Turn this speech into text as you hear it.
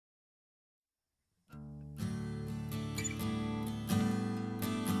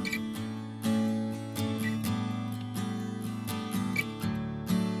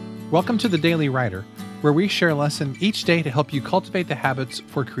Welcome to the Daily Writer, where we share a lesson each day to help you cultivate the habits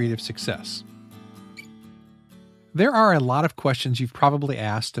for creative success. There are a lot of questions you've probably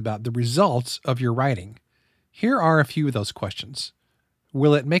asked about the results of your writing. Here are a few of those questions.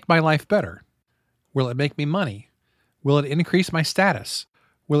 Will it make my life better? Will it make me money? Will it increase my status?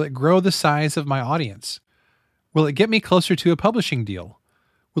 Will it grow the size of my audience? Will it get me closer to a publishing deal?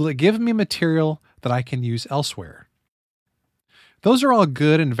 Will it give me material that I can use elsewhere? Those are all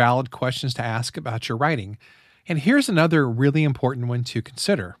good and valid questions to ask about your writing, and here's another really important one to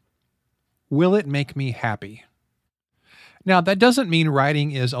consider. Will it make me happy? Now, that doesn't mean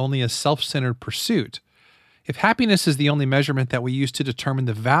writing is only a self-centered pursuit. If happiness is the only measurement that we use to determine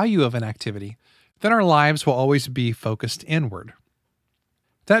the value of an activity, then our lives will always be focused inward.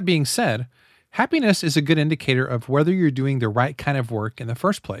 That being said, happiness is a good indicator of whether you're doing the right kind of work in the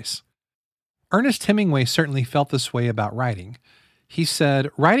first place. Ernest Hemingway certainly felt this way about writing. He said,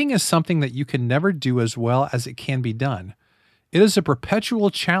 "Writing is something that you can never do as well as it can be done. It is a perpetual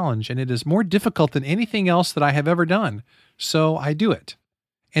challenge, and it is more difficult than anything else that I have ever done, so I do it.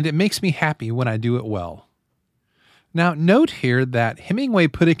 And it makes me happy when I do it well." Now, note here that Hemingway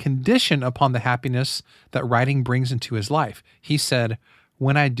put a condition upon the happiness that writing brings into his life. He said,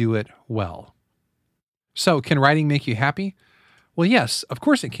 "when I do it well." So, can writing make you happy? Well, yes, of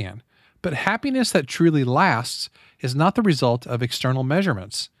course it can. But happiness that truly lasts is not the result of external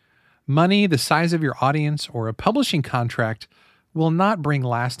measurements. Money, the size of your audience, or a publishing contract will not bring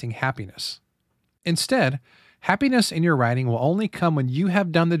lasting happiness. Instead, happiness in your writing will only come when you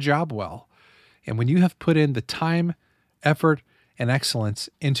have done the job well, and when you have put in the time, effort, and excellence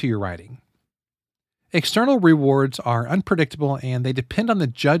into your writing. External rewards are unpredictable and they depend on the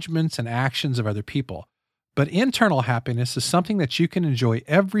judgments and actions of other people. But internal happiness is something that you can enjoy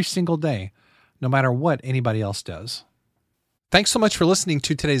every single day, no matter what anybody else does. Thanks so much for listening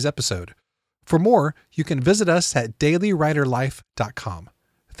to today's episode. For more, you can visit us at dailywriterlife.com.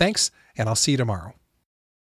 Thanks, and I'll see you tomorrow.